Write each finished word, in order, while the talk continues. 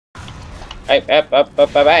Hey, hey, Oh,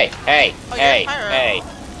 hey, you're a pyro. hey,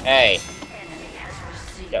 hey.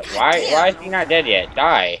 Why is he not dead yet?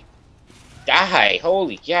 Die. Die.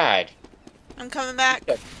 Holy God. I'm coming back.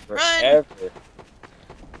 Run! Forever.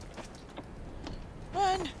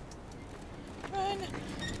 Run! Run!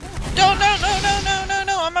 No, no, no, no, no, no,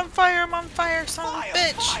 no! I'm on fire! I'm on fire, son of a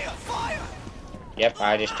bitch! Yep,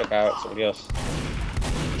 I just took out somebody else.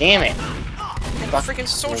 Damn it! Freaking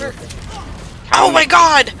soldier! Oh my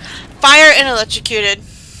God! Fire and electrocuted.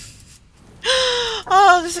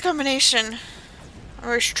 Oh, this is a combination.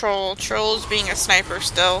 Where's Troll? Troll's being a sniper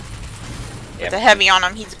still. With a heavy on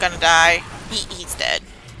him, he's gonna die. He's dead.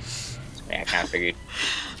 Yeah, I kind of figured.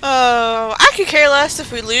 Oh, I could care less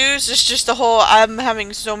if we lose. It's just the whole, I'm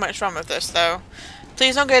having so much fun with this, though.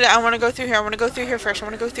 Please don't get it. I want to go through here. I want to go through here first. I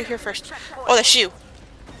want to go through here first. Oh, that's you.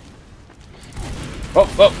 Burn,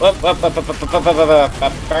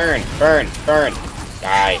 burn, burn.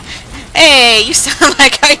 Die. Hey, you sound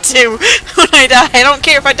like I do when I die. I don't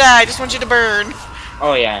care if I die. I just want you to burn.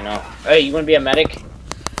 Oh yeah, I know. Hey, you want to be a medic?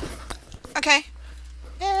 Okay.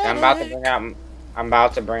 Yeah, I'm about to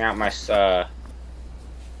bring out my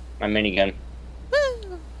my minigun.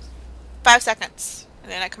 Woo. 5 seconds,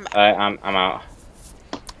 and then I come back. I'm out.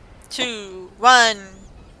 2, 1.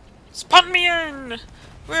 Spawn me in.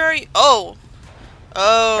 Where are you? Oh.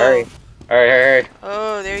 Oh. Hurry, hurry, hurry.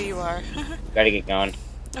 Oh, there you are. Gotta get going.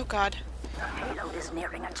 Oh God. Payload is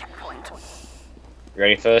nearing a checkpoint. You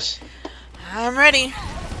ready for this? I'm ready.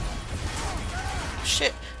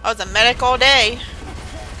 Shit. I was a medic all day.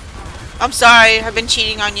 I'm sorry. I've been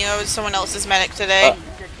cheating on you. I was someone else's medic today.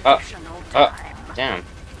 Damn. I'll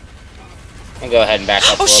go ahead and back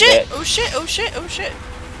up a little bit. Oh shit! Oh shit! Oh shit!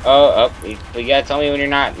 You gotta tell me when you're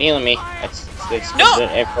not healing me. That's no.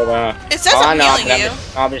 good info. It says I'm healing you.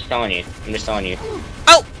 I'm just telling you. I'm just telling you.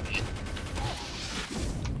 Oh.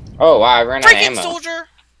 Oh wow! I ran out of ammo. Freaking soldier!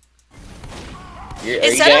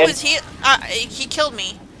 It said I was he killed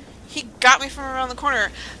me. He got me from around the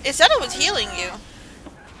corner. It said I was healing you.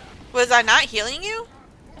 Was I not healing you?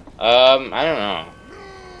 I don't know.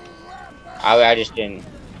 I just didn't.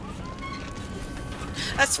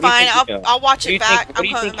 That's fine. I'll watch it back. What do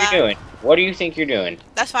you think you're doing? What do you think you're doing?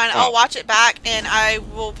 That's fine. I'll watch it back, and I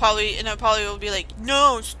probably will be like,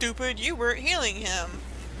 "No, stupid, you weren't healing him."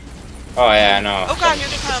 Oh yeah, I know. Oh God, here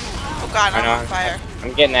they come. Oh God, I'm on fire.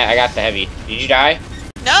 I'm getting that. I got the heavy. Did you die?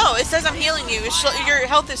 No, it says I'm healing you. Your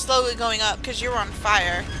health is slowly going up because you're on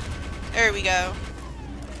fire. There we go.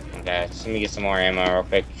 Okay, so let me get some more ammo real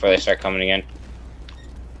quick before they start coming again.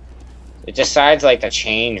 It decides like to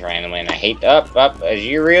change randomly, and I hate up. Is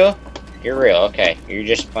you real? You're real. Okay, you're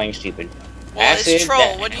just playing stupid. Well, Acid, it's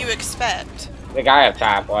Troll. What do you expect? The guy up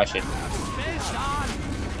top. Watch it.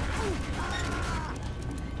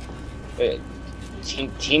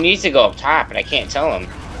 He needs to go up top, and I can't tell him.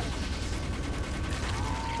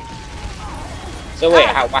 So wait,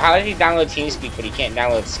 how does he download TeamSpeak, but he can't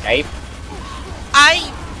download Skype?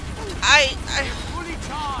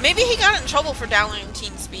 Maybe he got in trouble for downloading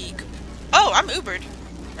TeamSpeak. Oh, I'm Ubered.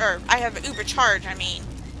 Or, I have an Uber charge, I mean.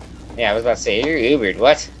 Yeah, I was about to say, you're Ubered,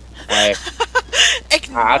 what? I'll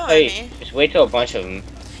tell you, just wait till a bunch of them.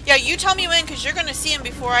 Yeah, you tell me when, because you're going to see him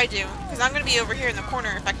before I do. Because I'm going to be over here in the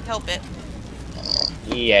corner if I can help it.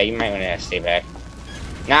 Yeah, you might want to stay back.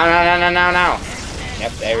 No.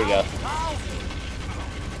 Yep, there we go.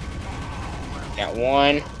 Got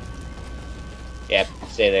one. Yep,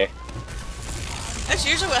 stay there. That's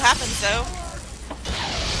usually what happens, though.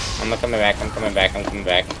 I'm coming back. I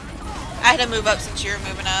had to move up since you were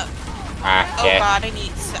moving up. Ah, oh yeah. God, I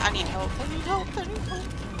need help. Oh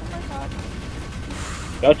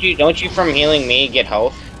my God. Don't you from healing me get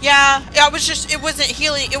health? Yeah, it wasn't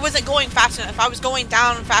healing. It wasn't going fast enough. I was going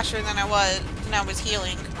down faster than I was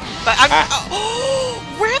healing. But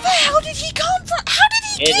where the hell did he come from? How did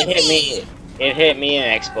he get me? It hit me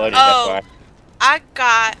and exploded. Oh, that's why. I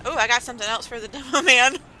got something else for the demo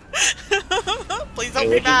man. Please don't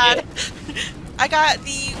be mad. I got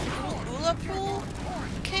the Ula Pool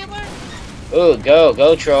Kaler. Ooh,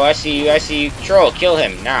 go, Troll. I see you. Troll, kill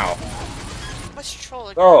him now. What's Troll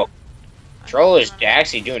again? Go. Troll is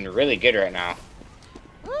actually doing really good right now.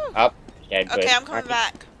 Woo. Up. Dead, okay, I'm coming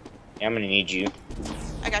back. Yeah, I'm gonna need you.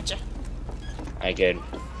 I got you. Alright, good.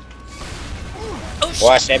 Oh shit.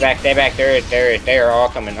 Watch, stay back. They're all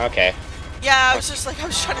coming. Okay. Yeah, I was trying to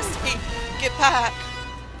get back.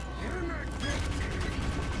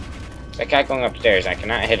 That guy going upstairs. I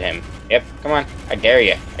cannot hit him. Yep, come on. I dare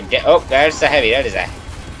you. Oh, that is the heavy. That is a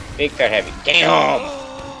big fat heavy. Damn!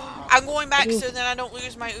 I'm going back so then I don't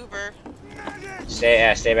lose my Uber.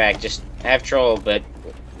 Stay back. Just have Troll, but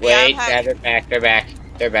wait. Yeah, they're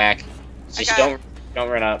back. Just don't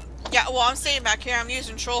run up. Yeah, well, I'm staying back here. I'm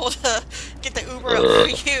using Troll to get the Uber up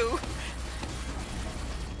for you.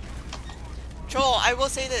 Troll, I will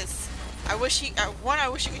say this. I wish one, I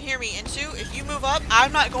wish you could hear me, and two, if you move up,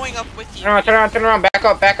 I'm not going up with you. Turn around, back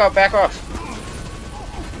off.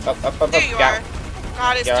 Up. There you are.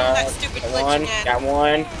 God, it's doing that stupid glitch again. Got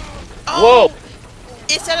one. Oh, whoa!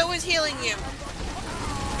 It said it was healing you.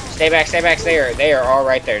 Stay back. They are all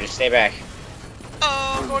right there. Just stay back.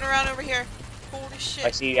 Oh, I'm going around over here. Holy shit.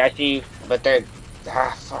 I see, but they're...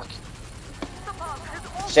 fuck.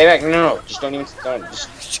 Stay back, no, just don't even... just... I was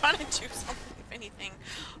trying to do something, if anything.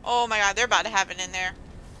 Oh my god, they're about to have it in there.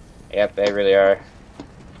 Yep, they really are.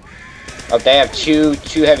 Oh, they have two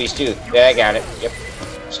heavies, too. Yeah, I got it. Yep.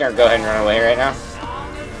 Just gonna go ahead and run away right now.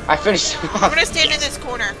 I finished them off. I'm gonna stand in this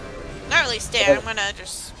corner. Not really stand, I'm gonna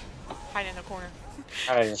just hide in the corner.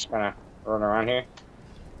 I'm just gonna run around here.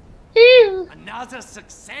 Another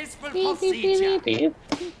successful procedure.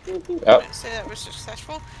 Oh. Say that was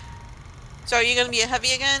successful. So are you gonna be a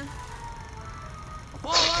heavy again?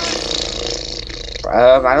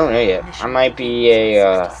 I don't know yet. I might be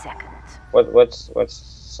a what's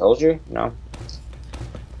soldier? No.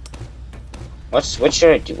 What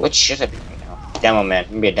should I do? What should I be right now? Demo man.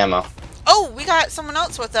 I'm gonna be a demo. Oh, we got someone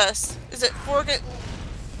else with us. Is it Forget?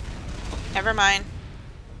 Never mind.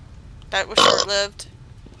 That was short-lived.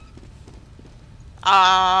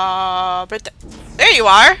 But there you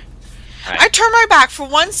are. Right. I turned my back for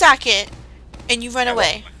 1 second, and you ran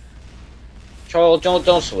away. Troll,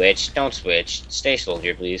 don't switch. Don't switch. Stay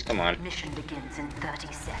soldier, please. Come on. Mission begins in 30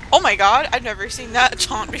 seconds. Oh my god, I've never seen that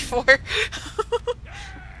taunt before.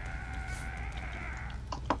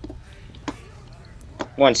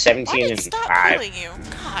 117 Why did and it stop 5. killing you?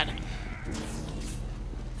 God.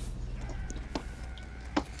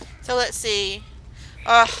 So let's see.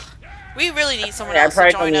 We really need someone else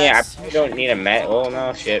to join us. I probably don't need a met. Oh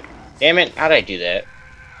no, shit. Damn it! How'd I do that?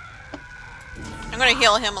 I'm gonna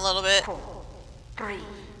heal him a little bit. 4, 3.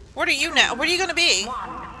 What are you now? What are you gonna be?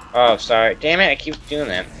 Oh, sorry. Damn it! I keep doing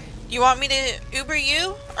that. You want me to Uber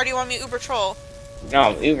you, or do you want me to Uber Troll?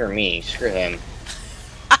 No, Uber me. Screw him.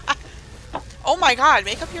 Oh my god,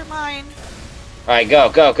 make up your mind. Alright,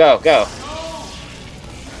 go. Oh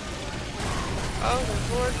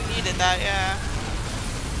the lord, we needed that, yeah.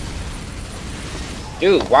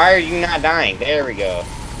 Dude, why are you not dying? There we go.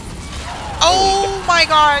 Oh my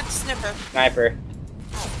god, Snipper. Sniper.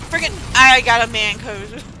 Friggin' I got a man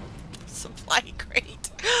code. Supply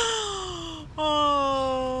crate.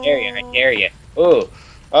 Oh. I dare you. Ooh.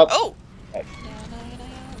 Up. Oh.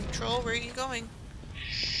 Troll, where are you going?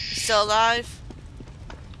 Still alive?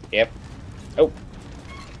 Yep. Oh.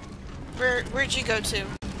 Where'd you go to?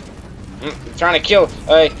 I'm trying to kill.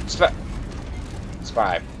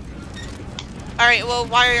 Spy. Alright, well,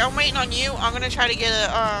 while I'm waiting on you, I'm gonna try to get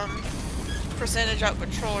a percentage up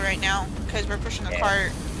with Troll right now, because we're pushing the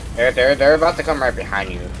cart. They're about to come right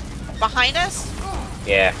behind you. Behind us?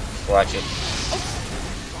 Yeah, watch it.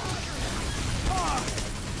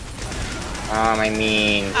 I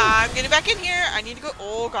mean... I'm getting back in here. I need to go.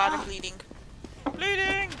 Oh god, I'm bleeding.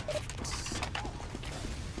 Bleeding!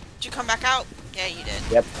 Did you come back out? Yeah, you did.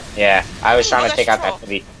 Yep. Yeah, I was trying to take out that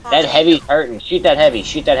heavy. That heavy's hurting. Shoot that heavy.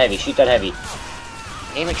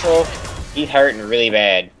 Damn it, Troll. He's hurting really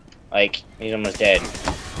bad. Like, he's almost dead.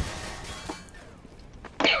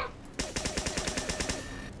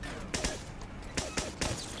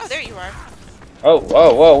 Oh, there you are. Oh,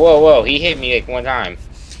 whoa. He hit me like one time.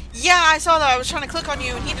 Yeah, I saw that. I was trying to click on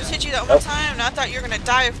you, and he just hit you that one time, and I thought you were gonna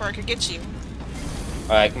die before I could get you.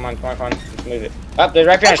 Alright, come on. Let's move it. Up, they're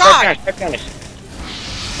right behind us.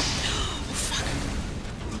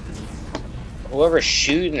 Whoever's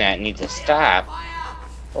shooting that needs to stop.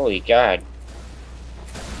 Holy god.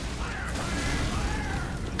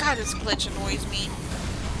 God, this glitch annoys me.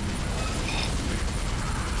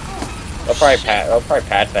 They'll probably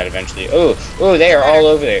patch that eventually. Ooh, they are all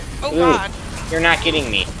over there. Oh Ooh, god. You're not getting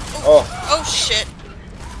me. Oh shit.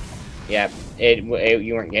 Yeah, you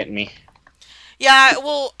weren't getting me. Yeah,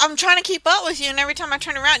 well, I'm trying to keep up with you, and every time I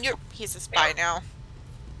turn around, he's a spy now.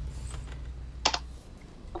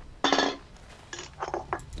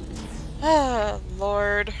 Oh,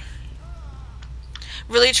 Lord.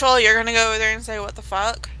 Really, Troll, you're gonna go over there and say, what the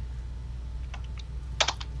fuck?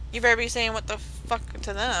 You better be saying what the fuck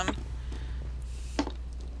to them.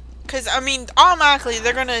 Because, I mean, automatically,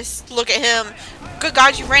 they're gonna look at him. Good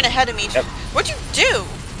God, you ran ahead of me. Yep. What'd you do?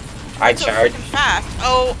 I so charged. freaking fast.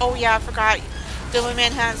 Oh, yeah, I forgot. Dylan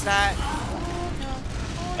Man has that.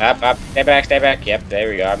 Up. Stay back. Yep, there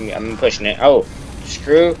we go. I'm pushing it. Oh,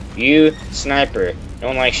 screw you, sniper. No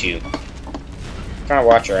one likes you. trying to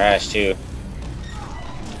watch your ass too.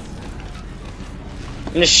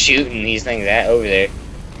 I'm just shooting these things at over there.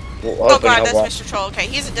 Oh god, that's Mr. Troll. Okay,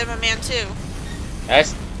 he's a demo man too.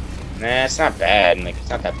 That's, nah, it's not bad. Like, it's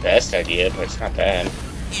not the best idea, but it's not bad.